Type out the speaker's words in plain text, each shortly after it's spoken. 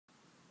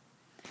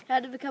how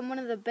to become one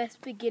of the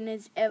best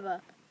beginners ever.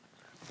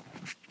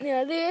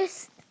 Now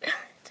this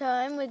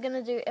time we're going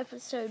to do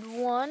episode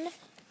 1,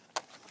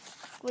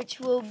 which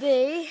will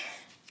be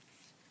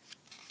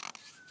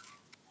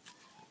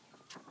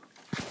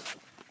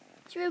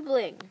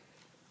dribbling.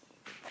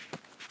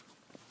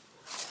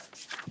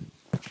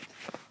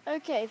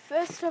 Okay,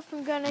 first off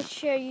I'm going to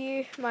show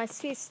you my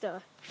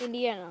sister,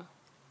 Indyanna.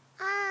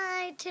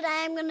 Hi,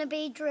 today I'm going to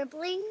be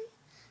dribbling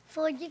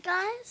for you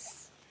guys.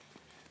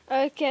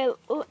 Okay,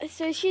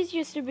 so she's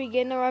just a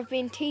beginner. I've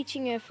been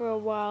teaching her for a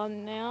while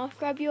now.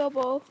 Grab your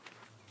ball.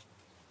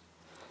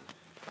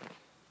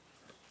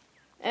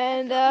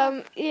 And,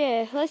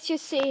 yeah, let's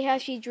just see how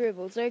she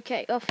dribbles.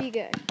 Okay, off you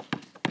go.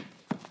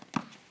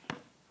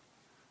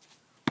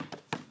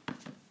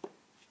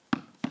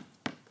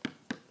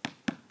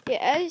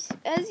 Yeah,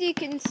 as you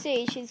can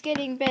see, she's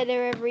getting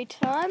better every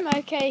time.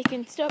 Okay, you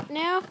can stop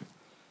now.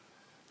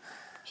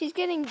 She's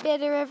getting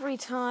better every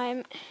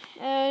time.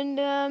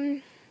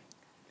 And,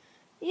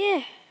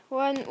 yeah,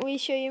 why don't we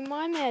show you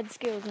my mad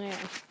skills now?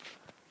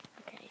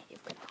 Okay,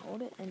 you've got to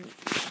hold it and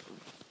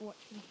watch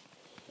me.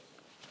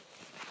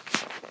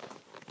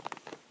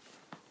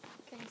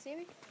 Can you see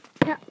me?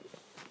 Yeah.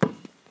 Can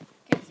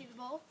you see the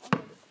ball on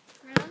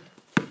the ground?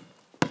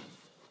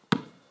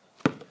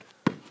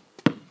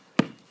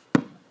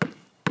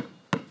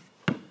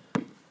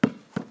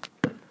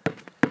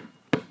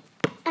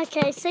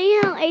 Okay,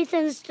 see how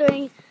Ethan's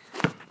doing,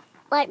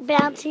 like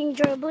bouncing,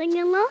 dribbling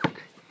a lot?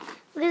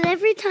 Because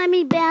every time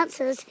he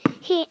bounces,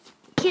 he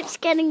keeps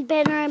getting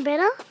better and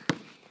better.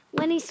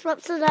 When he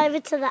swaps it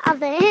over to the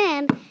other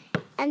hand,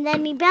 and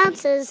then he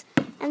bounces,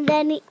 and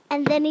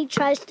then he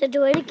tries to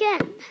do it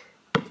again.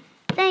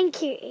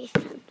 Thank you,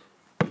 Ethan.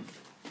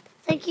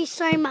 Thank you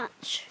so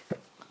much.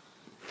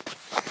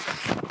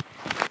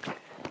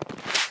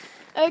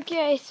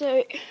 Okay,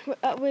 so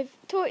we've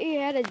taught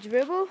you how to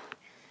dribble.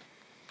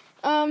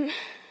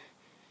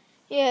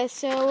 Yeah,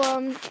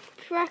 so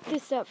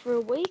practice that for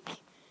a week.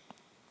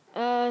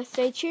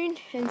 Stay tuned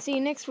and see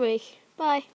you next week. Bye.